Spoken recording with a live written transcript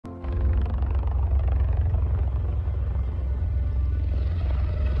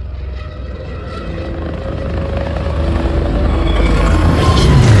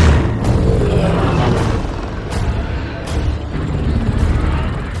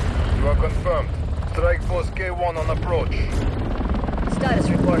Confirmed. Strike Force K1 on approach. Status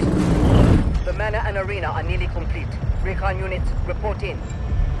report. The Mana and Arena are nearly complete. Recon units, report in.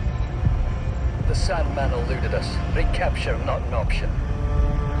 The Sandman eluded us. Recapture not an option.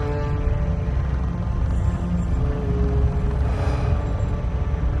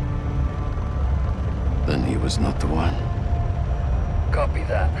 Then he was not the one. Copy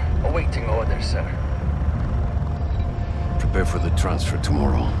that. Awaiting orders, sir. Prepare for the transfer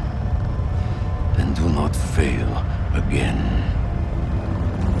tomorrow. And do not fail again.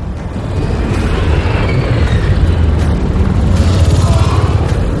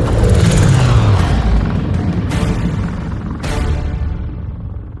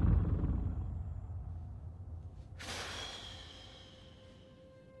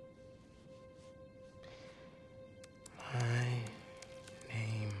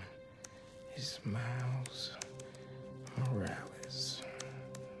 Miles Morales.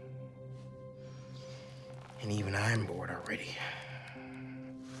 And even I'm bored already.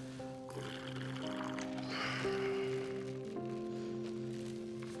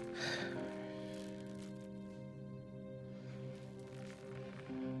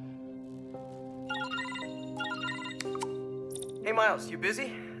 Hey Miles, you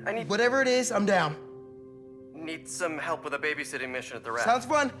busy? I need Whatever it is, I'm down. some help with a babysitting mission at the raft. Sounds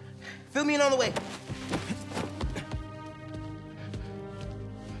fun. Fill me in on the way.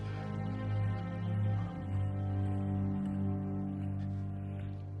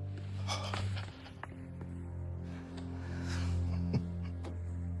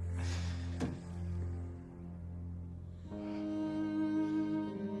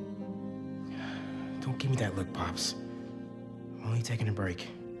 Don't give me that look, Pops. I'm only taking a break.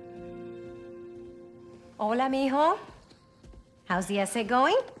 Hola, mijo. How's the essay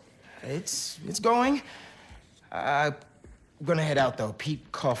going? It's going. I'm gonna head out, though.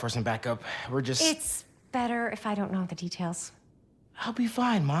 Pete called for some backup. We're just... It's better if I don't know the details. I'll be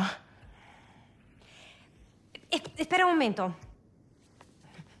fine, Ma. Espera un momento.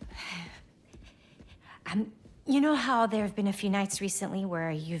 You know how there have been a few nights recently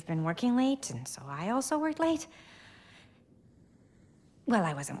where you've been working late, and so I also worked late? Well,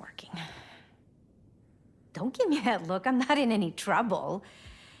 I wasn't working. Don't give me that look. I'm not in any trouble.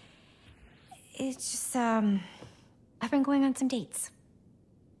 It's just, I've been going on some dates.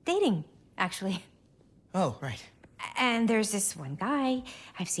 Dating, actually. Oh, right. And there's this one guy.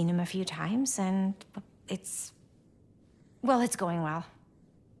 I've seen him a few times, and it's going well.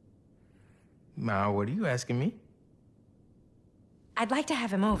 Ma, what are you asking me? I'd like to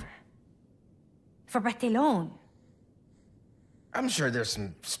have him over. For Barthelone. I'm sure there's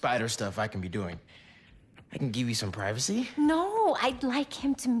some spider stuff I can be doing. I can give you some privacy. No, I'd like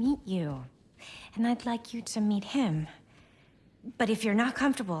him to meet you. And I'd like you to meet him. But if you're not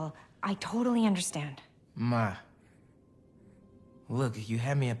comfortable, I totally understand. Ma. Look, you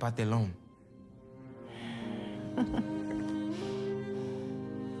had me at Barthelone.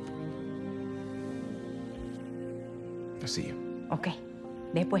 I'll see you. Okay.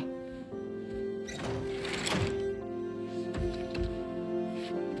 Después.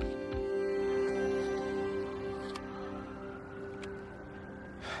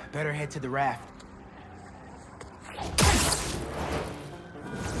 Better head to the raft.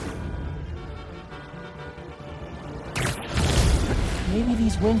 Maybe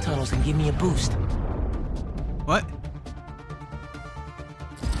these wind tunnels can give me a boost. What?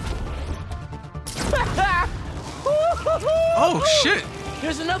 Oh, shit!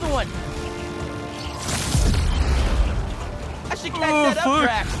 Here's another one. I should catch that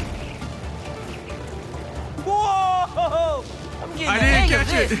updraft. Whoa! I'm getting I the hang didn't of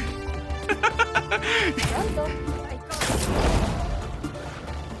catch this. it.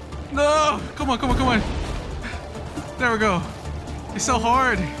 No! Come on, come on, come on. There we go. It's so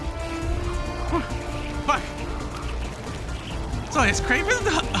hard. Fuck. So is Craven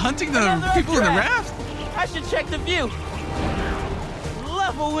hunting the Another people in the updraft. raft? I should check the view.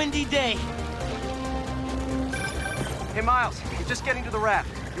 Love a windy day. Hey Miles, we're just getting to the raft.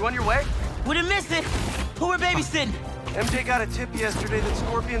 You on your way? Wouldn't miss it. Who we're babysitting? MJ got a tip yesterday that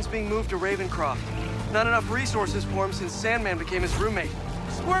Scorpion's being moved to Ravencroft. Not enough resources for him since Sandman became his roommate.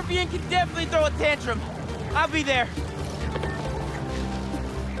 Scorpion can definitely throw a tantrum. I'll be there.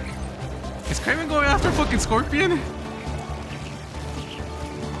 Is Craven going after fucking Scorpion?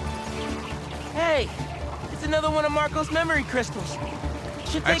 Hey, it's another one of Marco's memory crystals.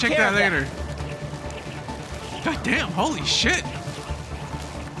 Should I take check care that of later. God damn, holy shit.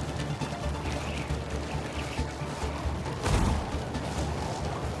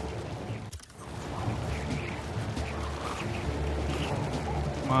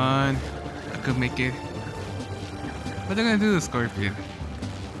 on. I could make it. What are they gonna do to Scorpion?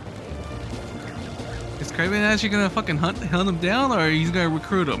 Is Kraven actually gonna fucking hunt him down, or he's gonna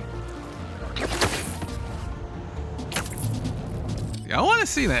recruit him? Yeah, I want to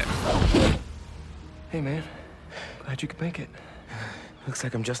see that. Hey, man. Glad you could make it. Looks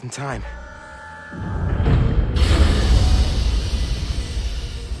like I'm just in time.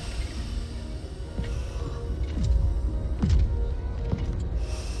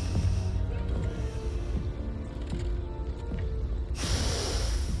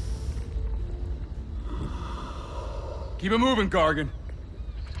 Keep it moving, Gargan.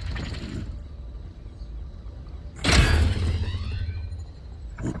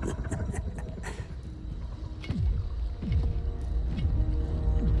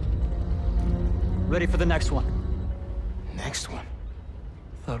 Ready for the next one. Next one.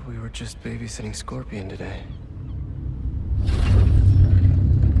 Thought we were just babysitting Scorpion today.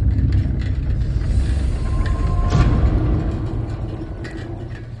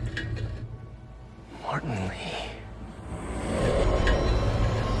 Martin Lee.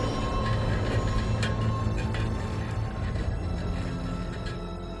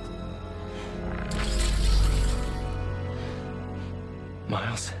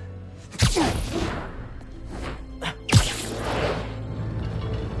 Miles.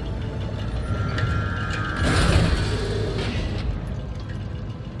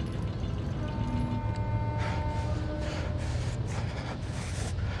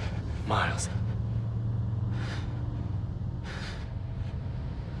 Miles.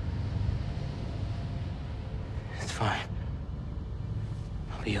 It's fine.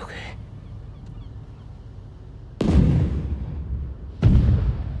 I'll be okay.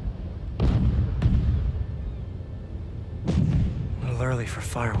 A little early for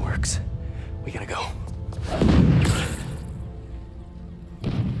fireworks. We gotta go.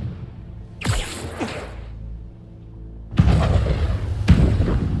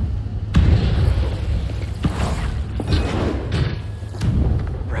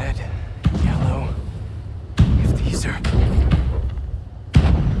 Red, yellow. If these are...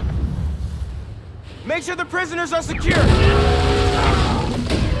 Make sure the prisoners are secure!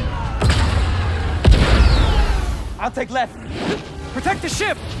 I'll take left. Protect the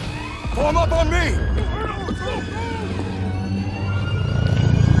ship! Form up on me!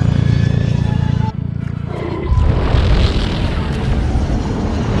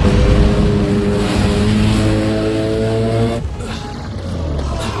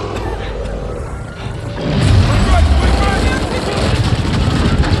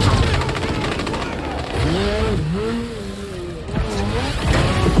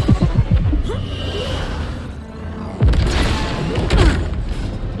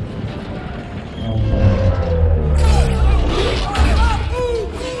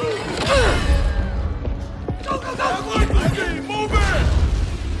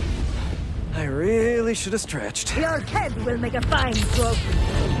 I really should have stretched. Your head will make a fine trophy.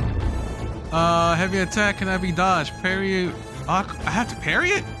 Heavy attack cannot be dodged. Parry it. I have to parry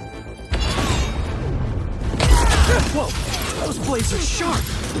it? Whoa! Those blades are sharp!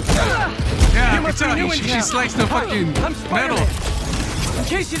 Yeah, I can tell. She sliced the fucking I'm metal. Spider-Man. In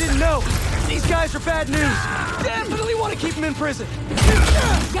case you didn't know, these guys are bad news. Definitely want to keep them in prison.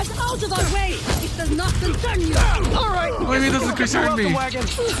 Get out of our way! It does not concern you! All right. What do you mean doesn't concern me? Wagon.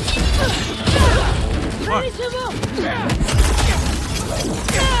 Finish him up!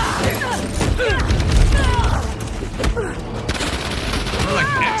 We're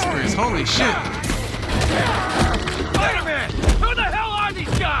like experts. Holy shit. Spider-Man! Who the hell are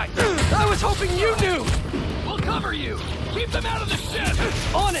these guys? I was hoping you knew. We'll cover you. Keep them out of the ship.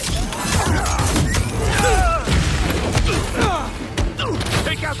 On it.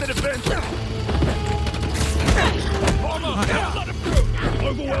 Take out the defense. Form up. Let them through.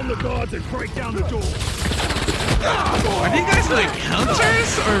 Overwhelm the guards and break down the door. Are you guys like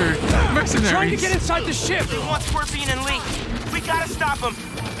hunters or mercenaries? Trying to get inside the ship. They want Scorpion and Lee. We gotta stop them.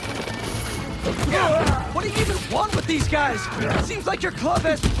 What do you even want with these guys? Seems like your club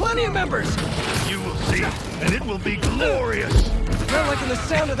has plenty of members. You will see, and it will be glorious. Not liking the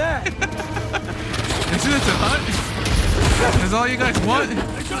sound of that. Isn't it to hunt? Is all you guys want?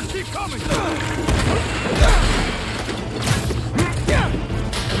 They just keep coming.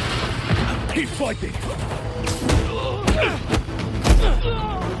 Keep fighting.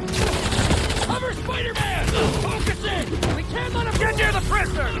 Cover Spider-Man! Focus in! We can't let him Get near the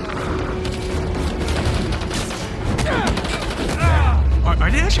prisoner. Are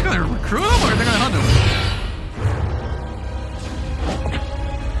they actually gonna recruit him, or are they gonna hunt him?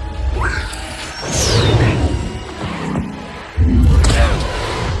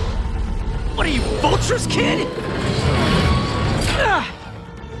 What are you, vultures, kid?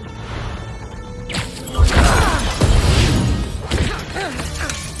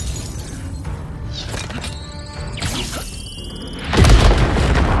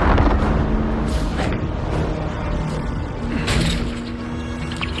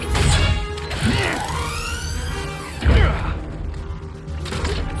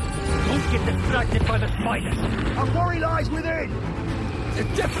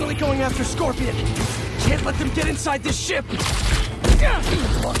 They're definitely going after Scorpion. Can't let them get inside this ship. It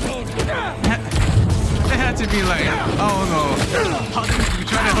had to be like, oh no, we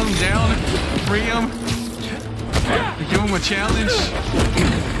try to hunt him down, free him, give him a challenge.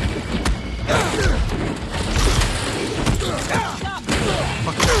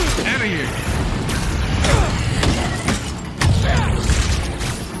 Fuck out of here.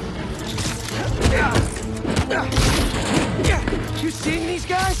 You seeing these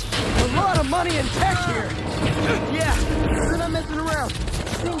guys? A lot of money and tech here. Yeah, they're not messing around.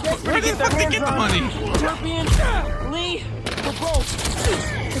 Where the fuck they get the money? Scorpion, Lee, we're both.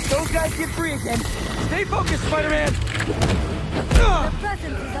 If those guys get free again, stay focused, Spider-Man. Your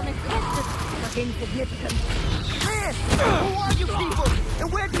presence is unexpected, but insignificant. Man, who are you people?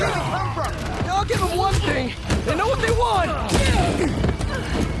 And where did you even come from? I'll give them one thing. They know what they want.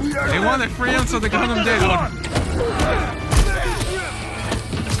 They want to free him, so they got him down.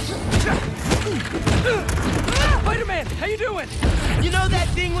 Spider-Man, how you doing? You know that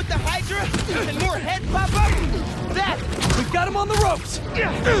thing with the Hydra? And more heads pop up? That! We've got him on the ropes!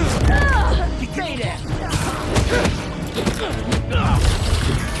 Stay there!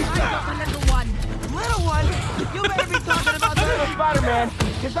 I got the little one. Little one? You better be talking about the little Spider-Man,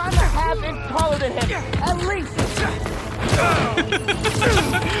 because I'm a half-inch taller than him. At least!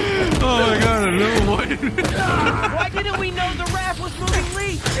 Oh my god, a little one. Why didn't we know the raft was moving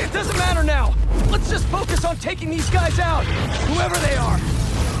Lee? It doesn't matter now. Let's just focus on taking these guys out, whoever they are.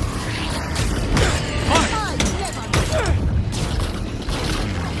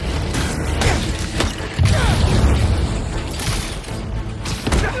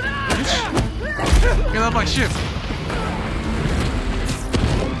 Get off my ship.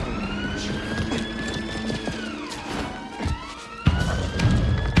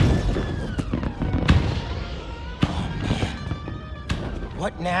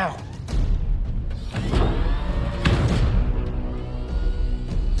 What now?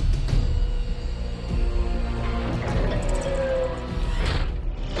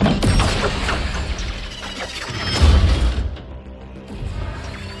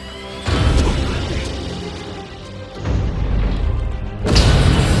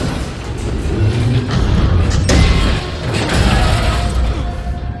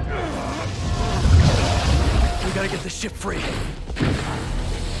 We gotta get the ship free.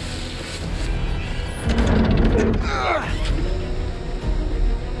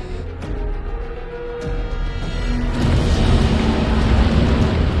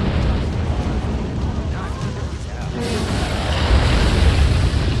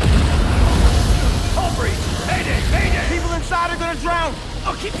 People inside are gonna drown!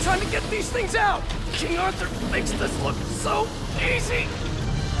 I'll keep trying to get these things out! King Arthur makes this look so easy!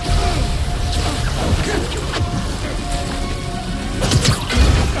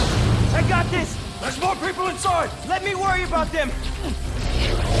 I got this! There's more people inside! Let me worry about them!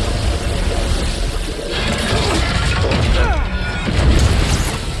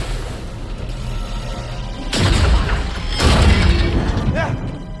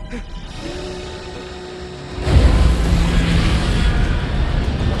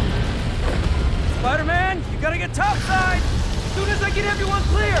 Spider-Man, you gotta get topside! As soon as I get everyone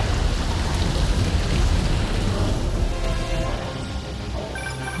clear!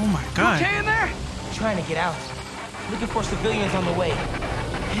 Oh my god. Okay in there? Trying to get out. Looking for civilians on the way.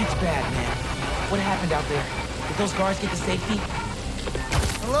 It's bad, man. What happened out there? Did those guards get to safety?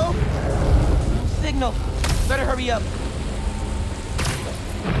 Hello? Signal. Better hurry up.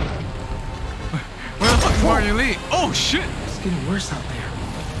 Where the fuck is Marty Lee? Oh shit! It's getting worse out there.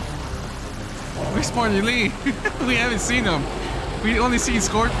 Where's Marty Lee? We haven't seen him. We only seen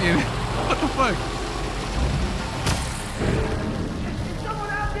Scorpion. What the fuck? Someone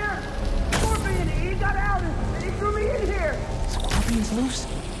out there! Scorpion, he got out and he threw me in here! Scorpion's loose?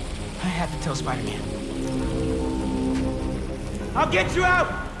 I have to tell Spider-Man. I'll get you out!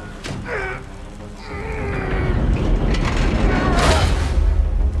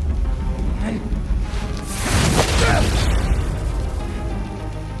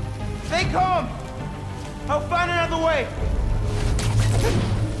 Stay calm! I'll find another way!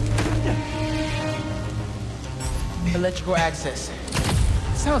 Electrical access.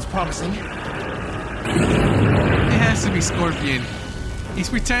 Sounds promising. It has to be Scorpion. He's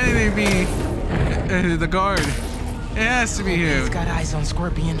pretending to be the guard. It has to be him. He's got eyes on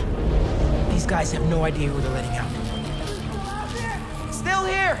Scorpion. These guys have no idea who they're letting out. Still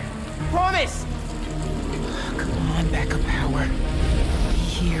here! Promise! Come on, backup power. Be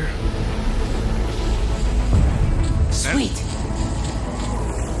here. Sweet!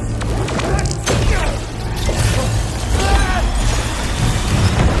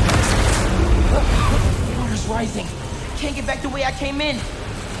 Water's rising. Can't get back the way I came in.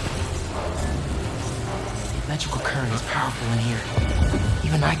 The electrical current is powerful in here.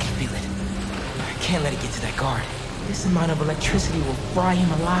 Even I can feel it. I can't let it get to that guard. This amount of electricity will fry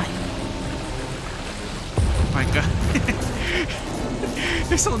him alive. Oh my god.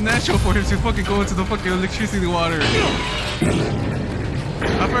 It's so natural for him to fucking go into the fucking electricity water.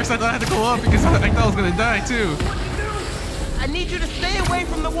 At first I thought I had to go up because I thought I was gonna die too. I need you to stay away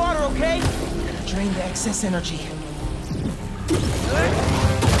from the water, okay? Drain the excess energy.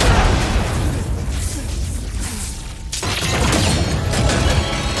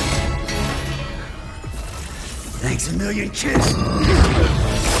 Thanks a million, kid.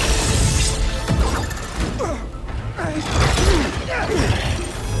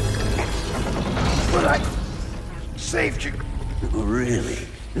 But I saved you. Oh, really?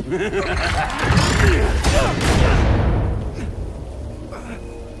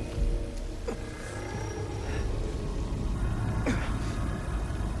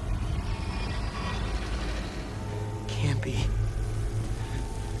 Can't be.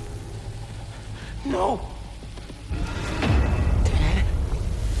 No! Dad?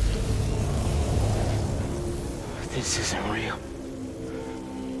 This isn't real.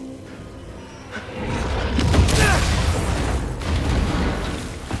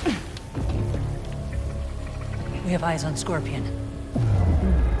 We have eyes on Scorpion.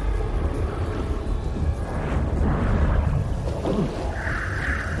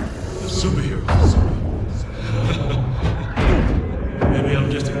 Superhero. Maybe I'm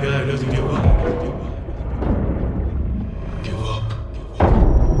just a guy who doesn't give up. Give up.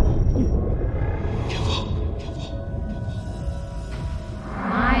 Give up.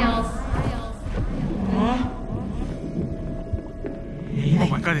 Miles. Huh? Oh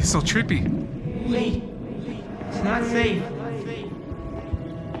my god, it's so trippy. Wait. It's not safe.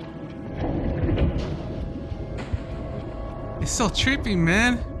 It's so trippy,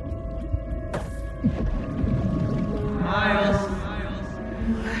 man. Miles.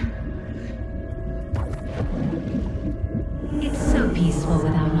 It's so peaceful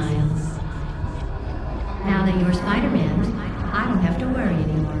without Miles. Now that you're Spider-Man, I don't have to worry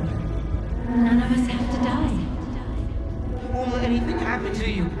anymore. None of us have to die. Won't let anything happen to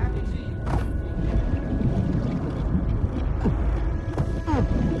you.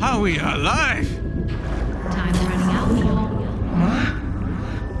 How are we alive? Time's running out, Neil. Huh?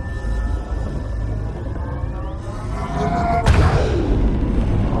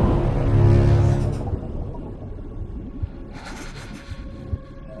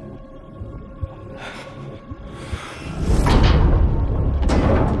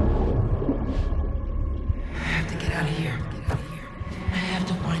 I have to get out of here. I have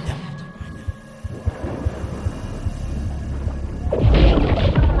to find them.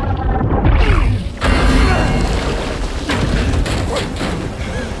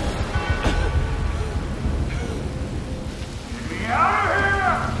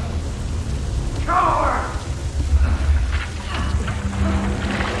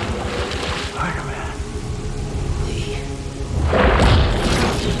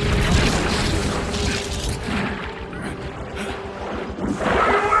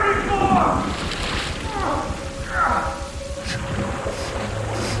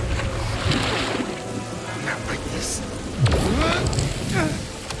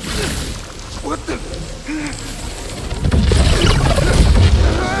 What the?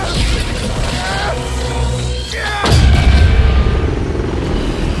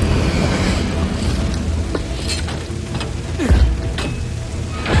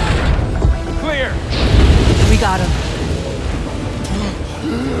 Clear! We got him.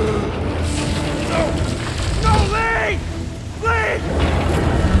 No, Lee! Lee!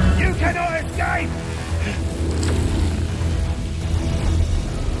 You cannot escape!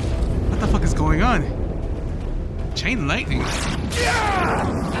 What the fuck is going on? Chain lightning.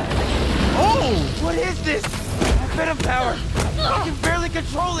 Oh! What is this? Venom power! I can barely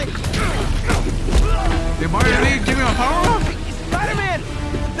control it! Did Mario Lee give him a power up? Spider-Man!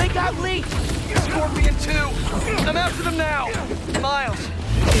 They got Lee! Scorpion 2! I'm after them now! Miles,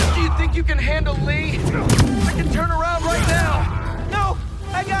 do you think you can handle Lee? I can turn around right now! No!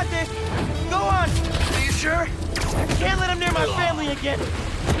 I can't let him near my family again.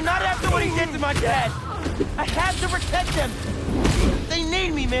 Not after what he did to my dad. I have to protect them. They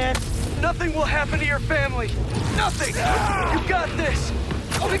need me, man. Nothing will happen to your family. Nothing! You got this!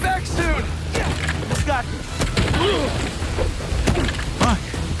 I'll be back soon! Got this. Fuck.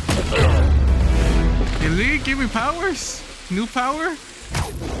 Did they give me powers? New power?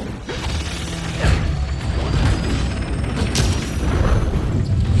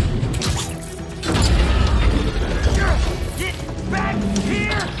 Get back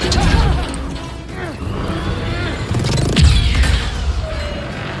here!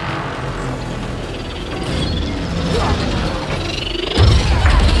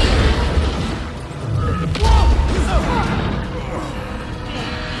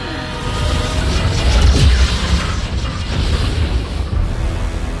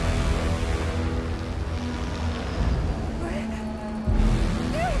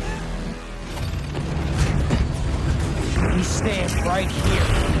 He stands right here.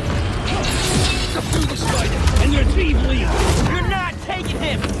 Subdue the spider, and your team leader. You're not taking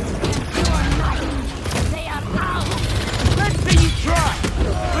him! They are out! Let's see you try!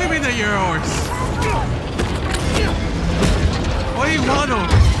 What do you mean that you're ours? Why do you want him?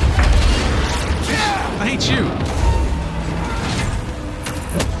 I hate you.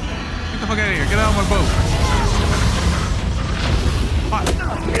 Get the fuck out of here. Get out of my boat. Fuck.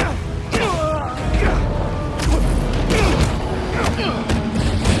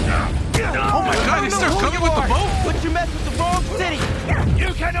 Oh my god, they start coming with the boat? But you messed with the wrong city!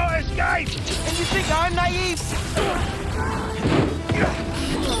 You cannot escape! And you think I'm naive?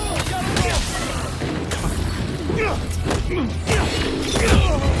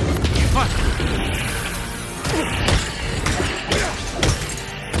 Fuck.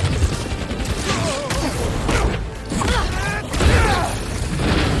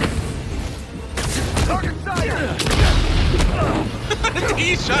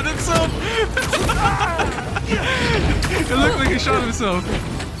 He shot himself! It looked like he shot himself.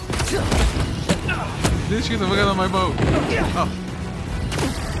 Didn't get the fuck out of my boat.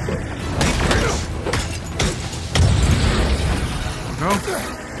 Oh.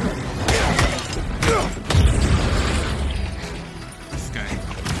 Go. This guy.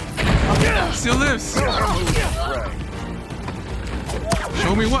 Still lives.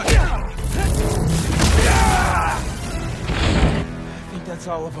 Show me what? I think that's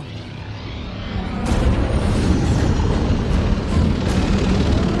all of them.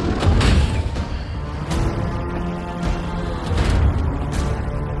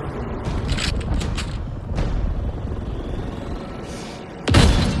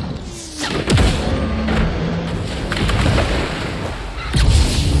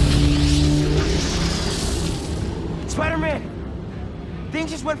 Spider-Man! Things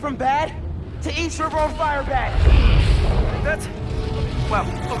just went from bad to East River on fire bad. That's... Well,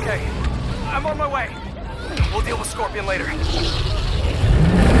 okay. I'm on my way. We'll deal with Scorpion later. Come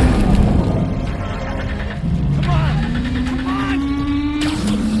on! Come on!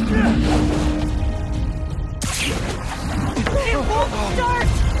 It won't start!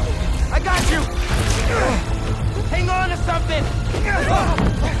 I got you! Hang on to something!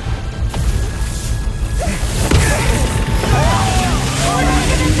 We're not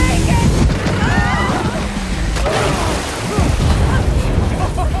gonna make it!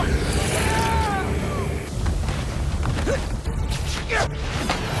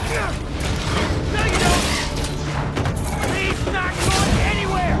 No, you don't! He's not going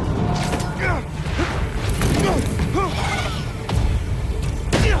anywhere!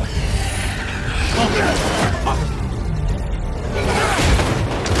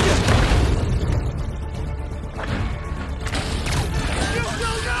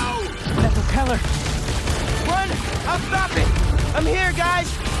 That propeller! Run! I'll stop it! I'm here, guys!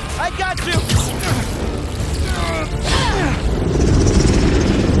 I got you!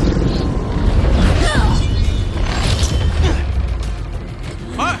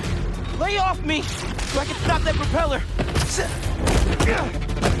 What? Lay off me so I can stop that propeller!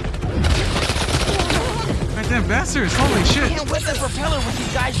 Goddamn bastards, holy I shit. can't whip that propeller with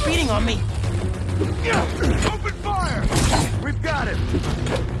these guys beating on me! Open fire! We've got him!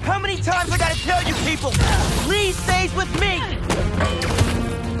 How many times I gotta tell you people? Lee stays with me!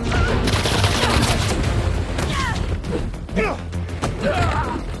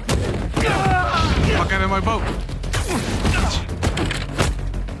 Fuck out of my boat.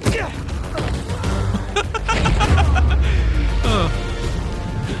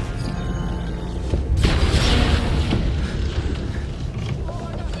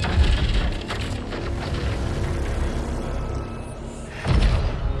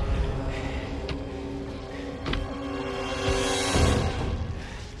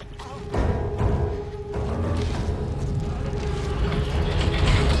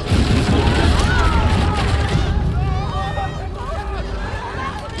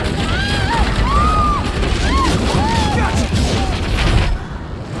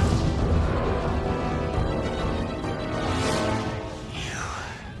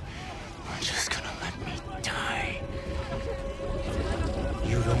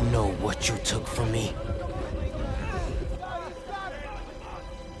 You don't know what you took from me.